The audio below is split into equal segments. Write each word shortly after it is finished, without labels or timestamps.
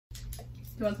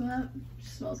You want some of that? It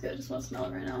smells good. I just want to smell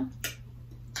it right now.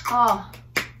 Oh.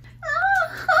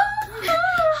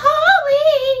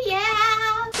 Holy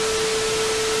yeah!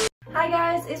 Hi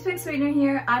guys, it's Big Sweetener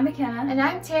here. I'm McKenna. And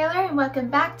I'm Taylor, and welcome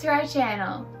back to our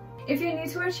channel. If you're new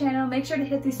to our channel, make sure to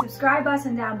hit the subscribe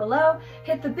button down below.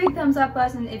 Hit the big thumbs up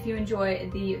button if you enjoy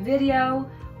the video.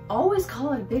 Always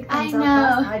call it a big thumbs up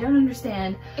button. I don't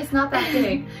understand. It's not that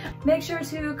big. Make sure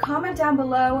to comment down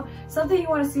below something you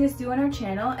want to see us do on our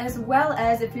channel, as well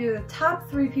as if you're the top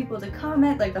 3 people to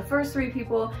comment, like the first 3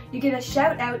 people, you get a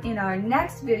shout out in our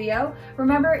next video.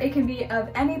 Remember, it can be of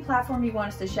any platform you want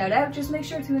us to shout out. Just make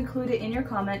sure to include it in your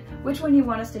comment which one you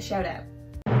want us to shout out.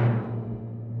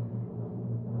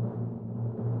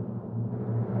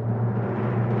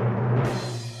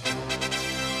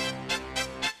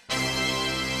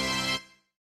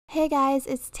 Hey guys,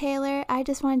 it's Taylor. I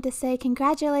just wanted to say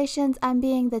congratulations on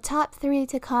being the top 3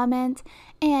 to comment,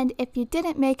 and if you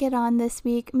didn't make it on this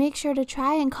week, make sure to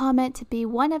try and comment to be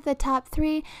one of the top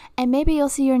 3, and maybe you'll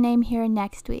see your name here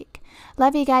next week.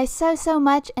 Love you guys so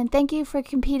much, and thank you for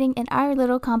competing in our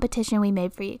little competition we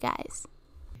made for you guys.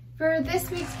 For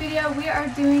this week's video, we are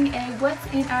doing a what's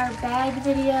in our bag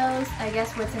videos, I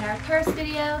guess what's in our purse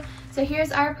video. So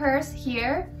here's our purse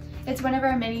here. It's one of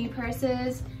our mini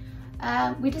purses.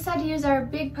 We decided to use our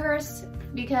big purse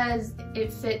because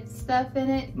it fits stuff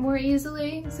in it more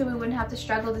easily, so we wouldn't have to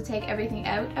struggle to take everything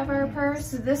out of our purse.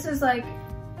 So this is like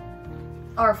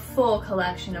our full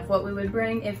collection of what we would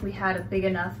bring if we had a big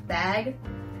enough bag.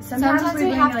 Sometimes we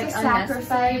bring have like to unnecessary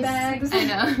sacrifice bags. I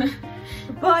know.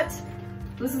 But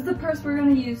this is the purse we're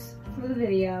going to use for the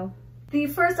video. The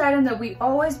first item that we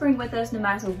always bring with us, no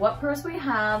matter what purse we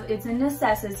have, it's a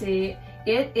necessity.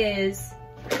 It is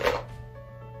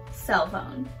cell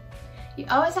phone. You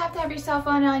always have to have your cell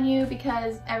phone on you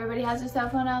because everybody has their cell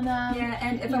phone on them. Yeah,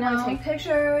 and if I want to take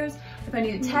pictures, if I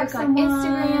need to text on someone,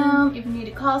 Instagram, if you need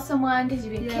to call someone because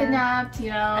you've been kidnapped,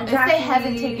 you know, exactly. If they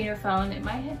haven't taken your phone, they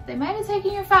might have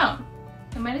taken your phone.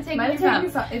 They might have taken your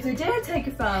phone. If they did take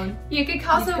your phone, you could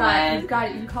call someone. You've got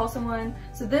it. You can call someone.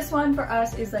 So this one for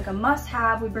us is like a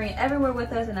must-have. We bring it everywhere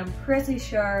with us, and I'm pretty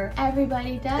sure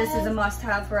everybody does. This is a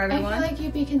must-have for everyone. I feel like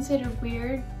you'd be considered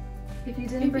weird if you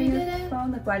didn't bring your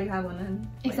phone. Like, why do you have one then?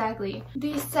 Exactly.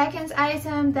 The second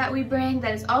item that we bring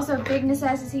that is also a big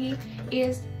necessity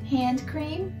is hand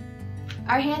cream.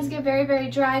 Our hands get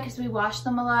very dry because we wash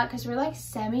them a lot because we're like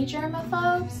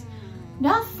semi-germaphobes.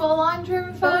 Not full-on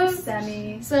germaphobes.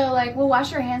 Semi. So like we'll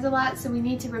wash our hands a lot, so we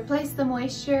need to replace the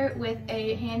moisture with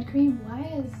a hand cream. Why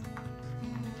is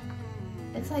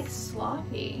it's like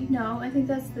sloppy? No, I think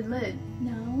that's the lid.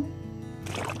 No.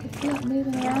 I feel it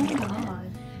moving around. Oh God.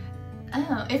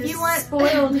 Oh, if you want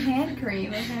spoiled hand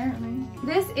cream, apparently.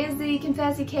 This is the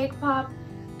Confetti Cake Pop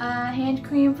hand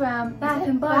cream from Bath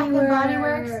and Body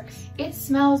Works. It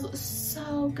smells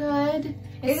so good.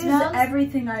 It smells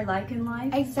everything I like in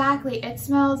life. Exactly. It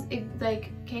smells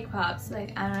like cake pops.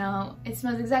 Like, I don't know. It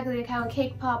smells exactly like how a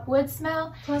cake pop would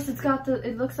smell. Plus, it's got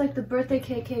it looks like the birthday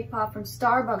cake pop from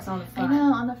Starbucks on the front. I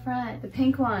know, on the front. The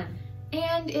pink one.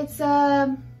 And it's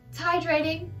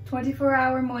hydrating.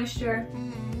 24-hour moisture.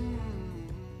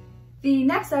 The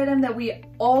next item that we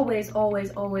always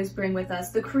bring with us,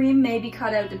 the cream may be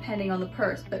cut out depending on the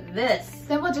purse, but this...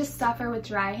 Then we'll just suffer with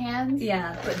dry hands.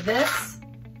 Yeah, but this...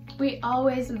 We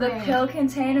always bring. The pill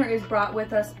container is brought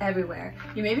with us everywhere.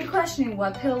 You may be questioning,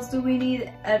 what pills do we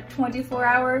need at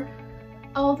 24-hour?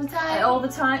 All the time? All the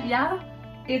time, yeah.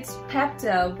 It's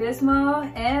Pepto,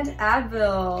 Bismol, and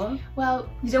Advil. Well,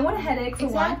 you don't want a headache for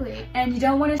one, and you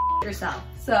don't want to yourself.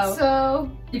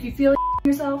 So if you feel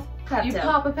yourself, Pepto. You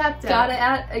pop a Pepto. Got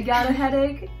a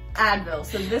headache? Advil.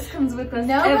 So this comes with us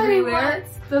Nobody everywhere.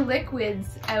 Wants the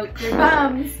liquids out your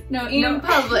bums in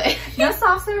public. No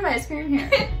soft serve ice cream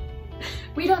here.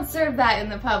 We don't serve that in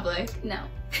the public. No.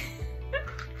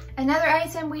 Another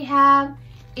item we have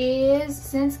is,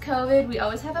 since COVID, we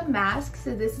always have a mask,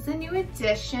 so this is a new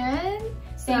addition.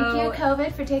 Thank you,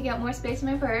 COVID, for taking up more space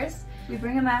in my purse. We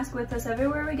bring a mask with us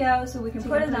everywhere we go so we can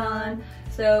put it on,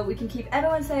 so we can keep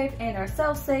everyone safe and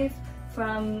ourselves safe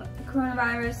from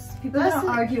coronavirus. People don't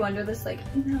argue under this, like,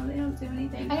 no, they don't do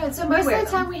anything. I know, so most of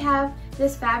the time we have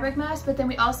this fabric mask, but then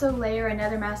we also layer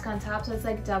another mask on top, so it's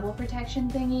like double protection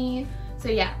thingy. So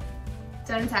yeah,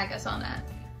 don't attack us on that.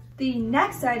 The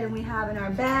next item we have in our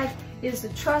bag is the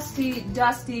trusty,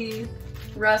 dusty,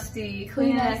 rusty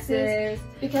Kleenexes.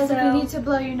 Because if you need to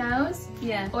blow your nose,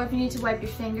 yeah, or if you need to wipe your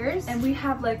fingers. And we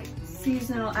have like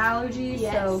seasonal allergies,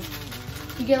 so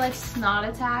you get like snot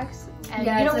attacks. and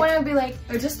Yeah, you it's don't like- want to be like,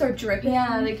 Or just start dripping.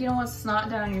 yeah, like you don't want snot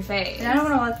down your face. And I don't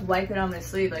want to like wipe it on my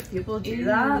sleeve. Like people do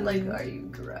that. Like, are you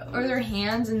gross? Or their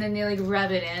hands and then they like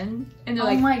rub it in and they're Oh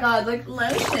like, my god, like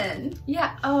lotion.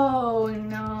 yeah, oh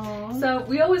no. So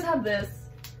we always have this,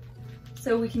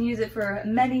 so we can use it for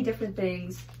many different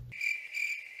things.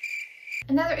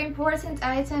 Another important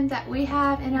item that we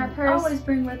have in our purse Always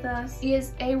bring with us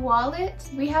is a wallet.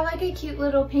 We have like a cute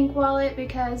little pink wallet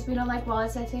because we don't like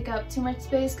wallets that take up too much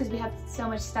space because we have so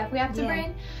much stuff we have to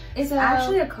bring. It's So-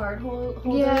 actually a card holder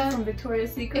Yeah. from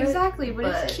Victoria's Secret. Exactly, but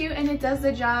it's but- cute and it does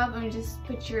the job, and you just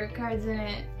put your cards in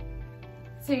it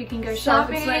so you can go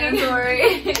shopping.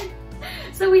 Self-explanatory.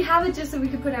 So we have it just so we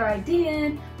can put our ID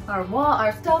in, our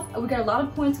stuff. We got a lot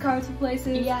of points cards for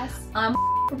places. Yes.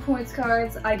 For points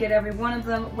cards, I get every one of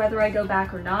them, whether I go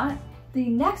back or not. The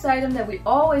next item that we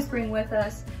always bring with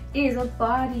us is a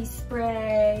body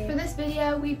spray. For this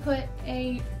video, we put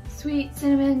a sweet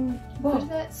cinnamon. Whoa. What is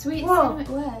that? Sweet Whoa.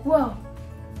 cinnamon. What?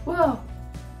 Whoa, whoa!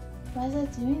 Why is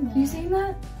that doing that? You seeing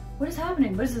that? What is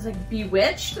happening? What is this, like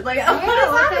bewitched? Like, Yeah,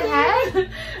 what the happening?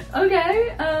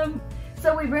 Okay.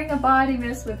 So we bring a body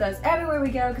mist with us everywhere we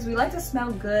go because we like to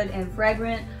smell good and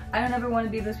fragrant. I don't ever want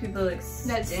to be those people like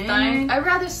That stink. stink. I'd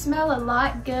rather smell a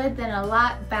lot good than a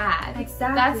lot bad.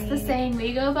 Exactly. That's the saying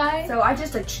we go by. So I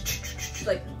just like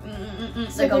So like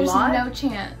a there's lot. no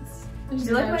chance. There's Do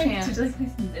you like no my chance. did you like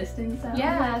my misting sound?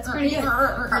 Yeah, that's pretty good.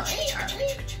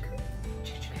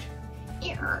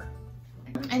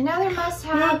 Another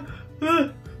must-have.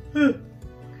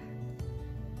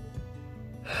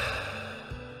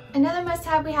 Another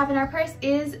must-have we have in our purse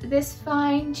is this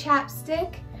fine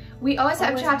chapstick. We always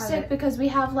have Always have chapstick it. because we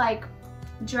have like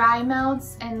dry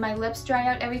mouths and my lips dry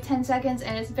out every 10 seconds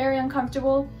and it's very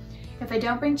uncomfortable if I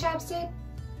don't bring chapstick.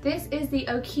 This is the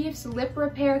O'Keeffe's Lip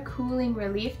Repair Cooling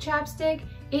Relief Chapstick.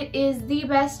 It is the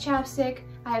best chapstick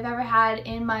I've ever had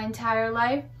in my entire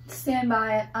life. Stand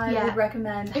by it. I Yeah. would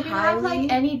recommend If you highly. have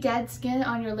like any dead skin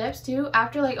on your lips too,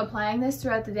 after like applying this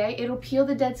throughout the day, it'll peel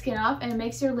the dead skin off and it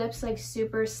makes your lips like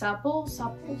super supple,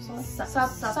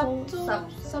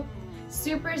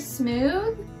 super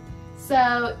smooth.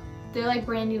 So they're like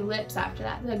brand new lips after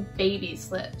that. They're like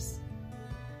baby's lips.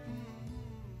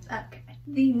 Okay.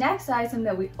 The next item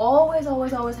that we always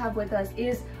have with us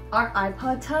is our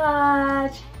iPod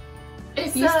Touch.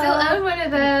 If you still own one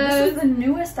of those. This is the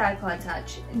newest iPod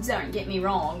Touch. Don't get me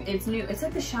wrong, it's new. It's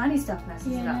like the shiny stuff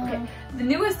messes it up. Okay, the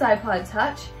newest iPod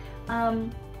Touch.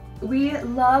 We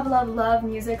love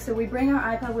music, so we bring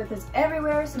our iPod with us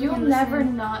everywhere. So You'll we can never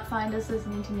listen. not find us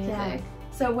listening to music. Yeah.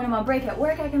 So when I'm on break at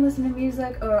work, I can listen to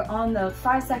music, or on the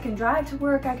 5-second drive to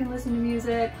work, I can listen to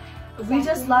music. Exactly. We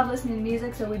just love listening to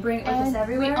music, so we bring it with us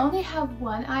everywhere. We only have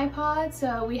one iPod,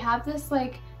 so we have this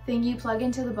like thing you plug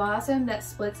into the bottom that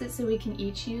splits it so we can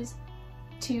each use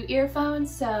 2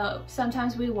 earphones. So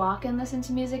sometimes we walk and listen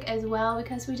to music as well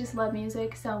because we just love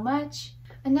music so much.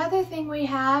 Another thing we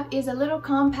have is a little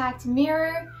compact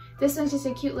mirror. This one's just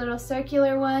a cute little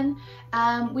circular one.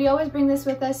 We always bring this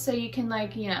with us so you can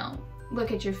like, you know,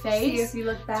 look at your face. See if you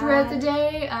look bad. Throughout the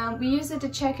day. We use it to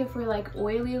check if we're like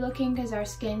oily looking because our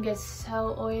skin gets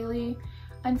so oily,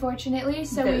 unfortunately.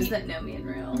 So those that know me in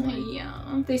real life.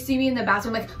 yeah, they see me in the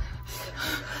bathroom like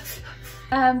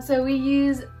so we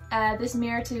use this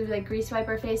mirror to like grease wipe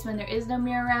our face when there is no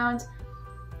mirror around.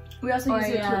 We also use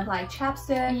it to apply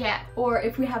chapstick. Yeah. Or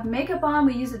if we have makeup on,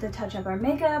 we use it to touch up our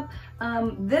makeup.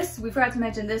 This, we forgot to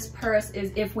mention, this purse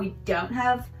is if we don't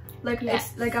have like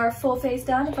like our full face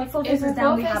done. If our full face is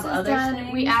done, we have other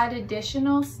things. We add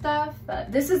additional stuff.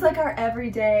 But this is like our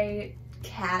everyday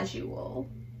casual.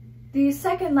 The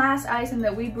second last item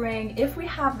that we bring, if we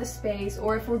have the space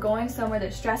or if we're going somewhere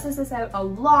that stresses us out a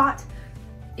lot,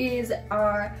 is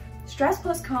our Stress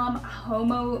Plus Calm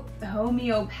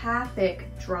homeopathic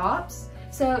drops.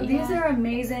 So these are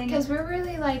amazing because we're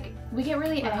really like, we get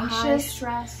really anxious. High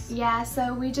stress. Yeah,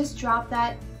 so we just drop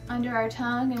that under our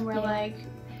tongue and we're like,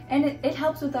 and it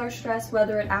helps with our stress,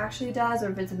 whether it actually does or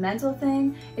if it's a mental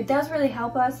thing. It does really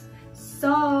help us.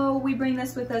 So we bring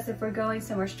this with us if we're going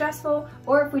somewhere stressful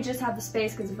or if we just have the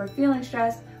space, because if we're feeling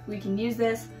stressed, we can use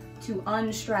this to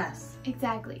unstress.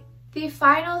 Exactly. The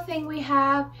final thing we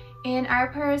have in our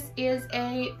purse is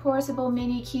a portable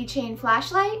mini keychain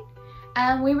flashlight.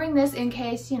 We bring this in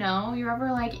case, you know, you're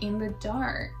ever like in the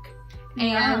dark.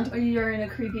 And or you're in a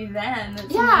creepy van.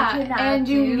 And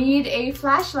you need a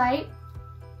flashlight.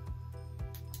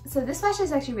 So this flashlight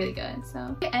is actually really good.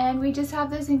 So, and we just have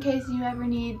this in case you ever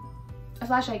need a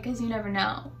flashlight, because you never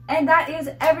know. And that is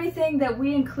everything that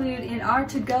we include in our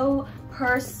to-go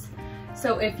purse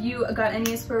So if you got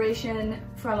any inspiration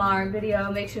from our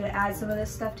video, make sure to add some of this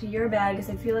stuff to your bag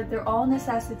because I feel like they're all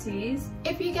necessities.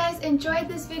 If you guys enjoyed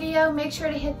this video, make sure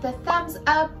to hit the thumbs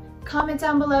up, comment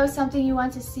down below something you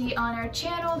want to see on our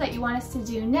channel that you want us to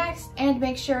do next, and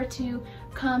make sure to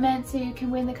comment so you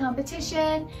can win the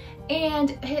competition,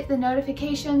 and hit the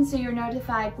notifications so you're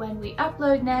notified when we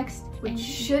upload next, which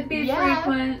should be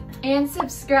frequent. And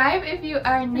subscribe if you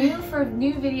are new for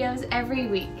new videos every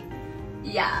week.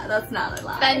 Yeah, that's not a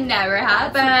lie. That never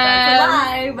happens. That's a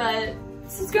lie, but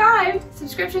subscribe.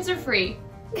 Subscriptions are free.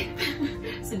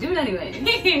 So do it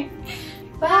anyway.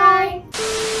 Bye.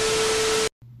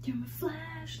 You're my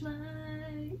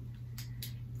flashlight.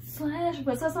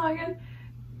 What's that song again?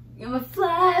 You're my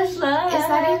flashlight. Is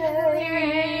that even the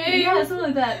lyric? Yeah, something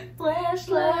like that.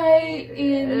 Flashlight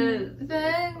in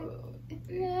the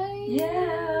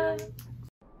yeah.